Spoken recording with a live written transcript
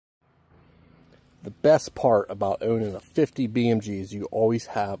The best part about owning a 50 BMG is you always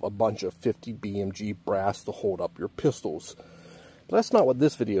have a bunch of 50 BMG brass to hold up your pistols. But that's not what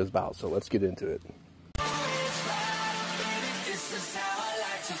this video is about, so let's get into it.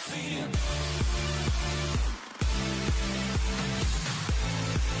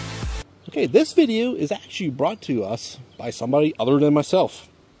 Okay, this video is actually brought to us by somebody other than myself.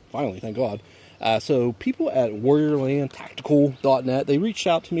 Finally, thank God. So people at Warriorland, tactical.net, they reached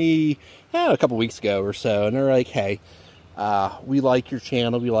out to me a couple weeks ago or so, and they're like, hey, we like your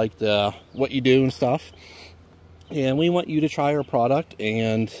channel, we like what you do and stuff, and we want you to try our product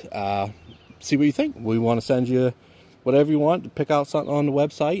and see what you think. We want to send you whatever you want to pick out something on the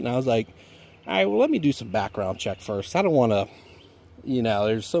website. And I was like, all right, well, let me do some background check first. I don't want to,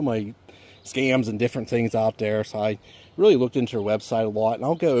 there's so many scams and different things out there, so I really looked into their website a lot, and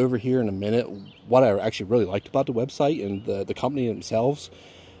I'll go over here in a minute what I actually really liked about the website and the company themselves.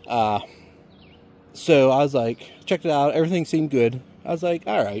 So I was like, checked it out, everything seemed good. I was like,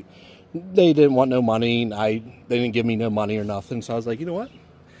 all right. They didn't want no money, and they didn't give me no money or nothing, so I was like, you know what?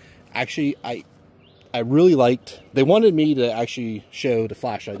 Actually, I really liked, they wanted me to actually show the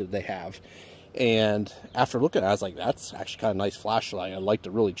flashlight that they have. And after looking at it, I was like, that's actually kind of a nice flashlight. I'd like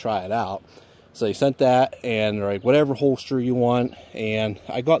to really try it out. So they sent that, and they're like, whatever holster you want. And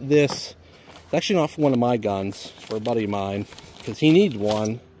I got this. It's actually not for one of my guns. It's for a buddy of mine, because he needed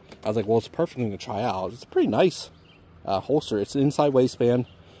one. I was like, well, it's a perfect thing to try out. It's a pretty nice holster. It's an inside waistband,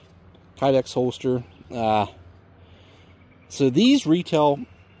 Kydex holster. So these retail,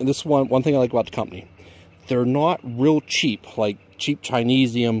 and this is one thing I like about the company. They're not real cheap, like cheap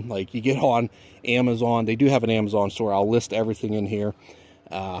Chinesium, like you get on Amazon. They do have an Amazon store. I'll list everything in here.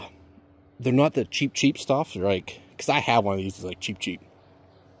 They're not the cheap stuff. They're like, because I have one of these, it's like cheap.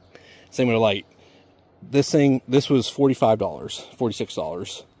 Same with a light. This was $45,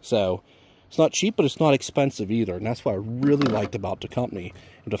 $46. So it's not cheap, but it's not expensive either. And that's what I really liked about the company.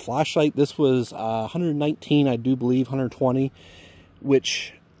 And the flashlight, this was 119, I do believe, 120,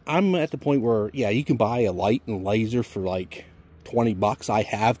 which I'm at the point where, yeah, you can buy a light and laser for like 20 bucks. I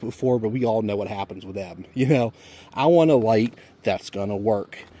have before, but we all know what happens with them. I want a light that's gonna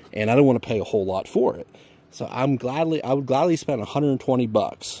work, and I don't want to pay a whole lot for it. So I would gladly spend 120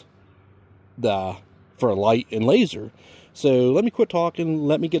 bucks for a light and laser. So let me quit talking,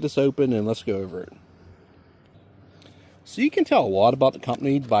 let me get this open, and let's go over it. So you can tell a lot about the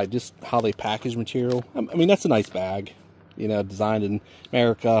company by just how they package material. I mean, that's a nice bag, designed in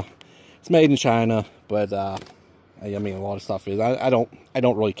America. It's made in China, but I mean, a lot of stuff is. I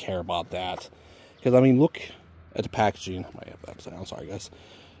don't really care about that, because I mean, look at the packaging. I might have that upside down. I'm sorry, guys.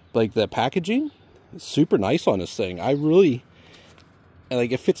 Like, the packaging is super nice on this thing. I really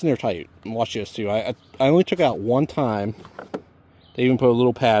like, it fits in there tight. And watch this too. I only took it out one time. They even put a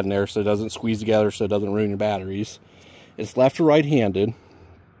little pad in there so it doesn't squeeze together, so it doesn't ruin your batteries. It's left or right-handed,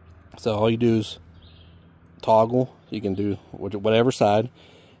 so all you do is toggle. You can do whatever side.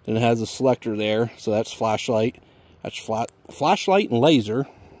 Then it has a selector there, so that's flashlight. That's flashlight and laser.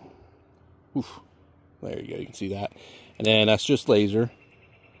 Oof. There you go, you can see that. And then that's just laser.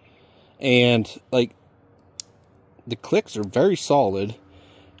 And like, the clicks are very solid.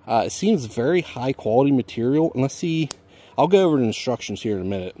 It seems very high quality material. And let's see, I'll go over the instructions here in a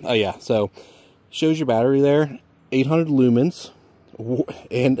minute. Oh yeah, so shows your battery there, 800 lumens,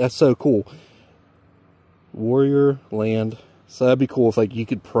 and that's so cool. Warriorland. So that'd be cool if like you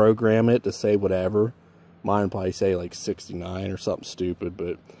could program it to say whatever. Mine would probably say like 69 or something stupid,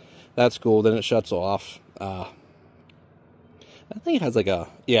 but that's cool. Then it shuts off. I think it has like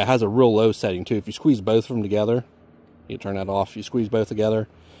it has a real low setting too. If you squeeze both of them together, you turn that off. You squeeze both together.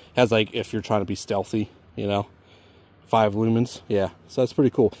 It has like, if you're trying to be stealthy, 5 lumens. Yeah, so that's pretty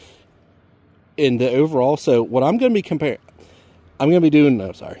cool. In the overall, so what I'm going to be I'm going to be doing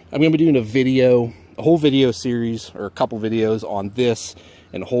a whole video series, or a couple videos on this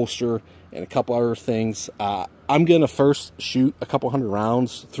and holster and a couple other things. I'm going to first shoot a couple hundred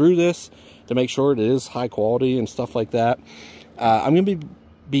rounds through this to make sure it is high quality and stuff like that. I'm going to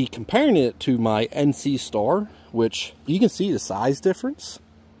be comparing it to my NC Star, which you can see the size difference.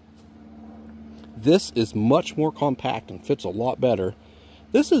 This is much more compact and fits a lot better.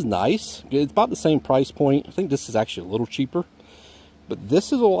 This is nice. It's about the same price point. I think this is actually a little cheaper, but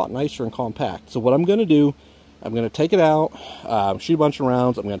this is a lot nicer and compact. So what I'm going to do, I'm going to take it out, shoot a bunch of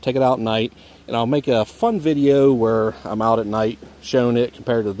rounds. I'm going to take it out at night, and I'll make a fun video where I'm out at night showing it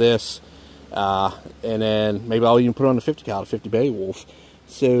compared to this. And then maybe I'll even put on a 50 cal, 50 Beowulf.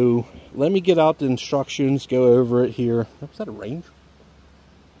 So let me get out the instructions, go over it here. Was that a range?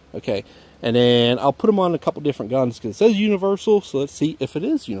 Okay. And then I'll put them on a couple different guns because it says universal. So let's see if it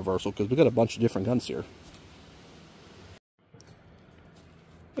is universal because we got a bunch of different guns here.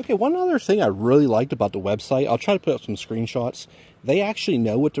 Okay, one other thing I really liked about the website, I'll try to put up some screenshots. They actually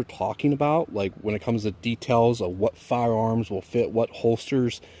know what they're talking about, like when it comes to details of what firearms will fit what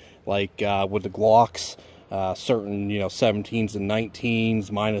holsters, like with the Glocks, certain, 17s and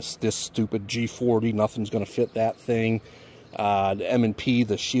 19s, minus this stupid G40, nothing's going to fit that thing. The M&P,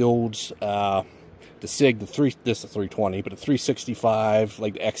 the shields, the SIG, this is 320, but the 365,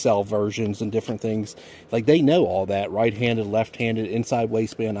 like the XL versions and different things. Like they know all that, right-handed, left-handed, inside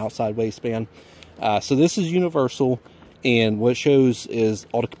waistband, outside waistband. So this is universal, and what it shows is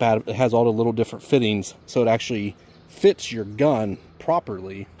all the it has all the little different fittings, so it actually fits your gun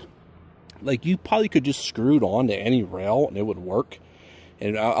properly. Like you probably could just screw it on to any rail and it would work.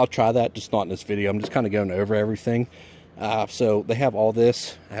 And I'll try that, just not in this video. I'm just kind of going over everything. So they have all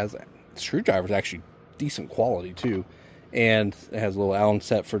this. It has screwdrivers, actually decent quality too, and it has a little Allen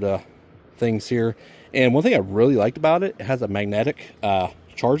set for the things here. And one thing I really liked about it, it has a magnetic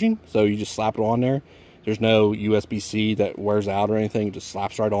charging, so you just slap it on there. There's no USB-C that wears out or anything, it just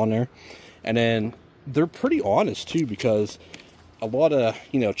slaps right on there. And then they're pretty honest too, because a lot of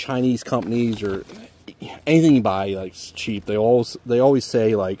Chinese companies or anything you buy like cheap, they always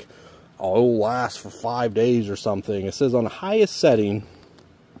say like, oh, it'll last for 5 days or something. It says on the highest setting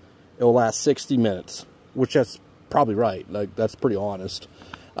it'll last 60 minutes, which that's probably right. Like that's pretty honest.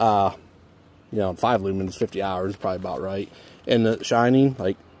 5 lumens, 50 hours, probably about right. And the shining,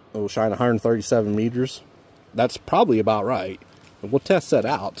 like it'll shine 137 meters. That's probably about right. And we'll test that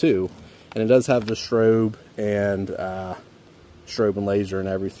out too. And it does have the strobe and laser and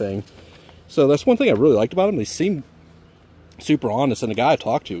everything. So that's one thing I really liked about them. They seem super honest, and the guy I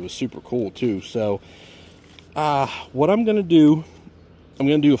talked to was super cool too. So what I'm gonna do, I'm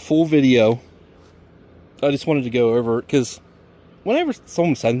gonna do a full video. I just wanted to go over it because whenever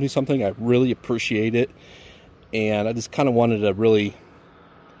someone sends me something, I really appreciate it, and I just kind of wanted to really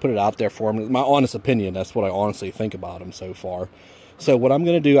put it out there for them. My honest opinion, that's what I honestly think about them so far. So what I'm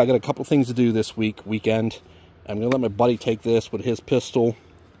going to do, I got a couple things to do this weekend. I'm going to let my buddy take this with his pistol,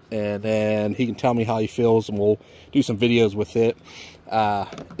 and then he can tell me how he feels, and we'll do some videos with it.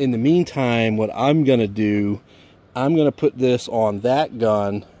 In the meantime, what I'm going to do, I'm going to put this on that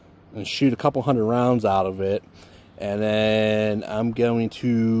gun and shoot a couple hundred rounds out of it. And then I'm going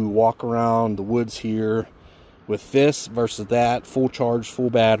to walk around the woods here with this versus that, full charge, full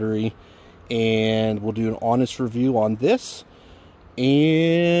battery. And we'll do an honest review on this.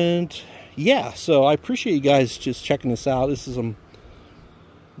 And yeah, so I appreciate you guys just checking this out. This is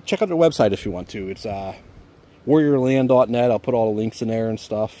check out their website if you want to. It's warriorland.net. I'll put all the links in there and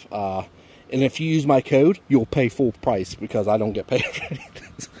stuff. And if you use my code, you'll pay full price because I don't get paid for anything.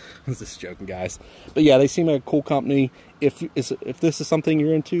 I'm just joking, guys. But yeah, they seem like a cool company. If this is something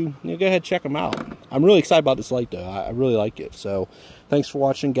you're into, go ahead and check them out. I'm really excited about this light, though. I really like it. So thanks for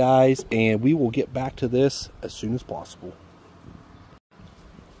watching, guys, and we will get back to this as soon as possible.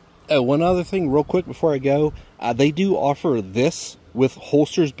 Oh, one other thing real quick before I go. They do offer this with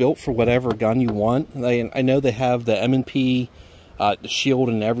holsters built for whatever gun you want. I know they have the M&P, the shield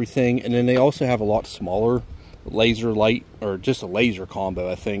and everything, and then they also have a lot smaller laser light, or just a laser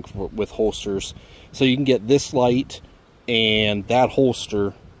combo, I think, with holsters. So you can get this light and that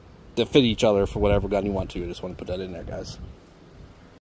holster that fit each other for whatever gun you want to. I just want to put that in there, guys.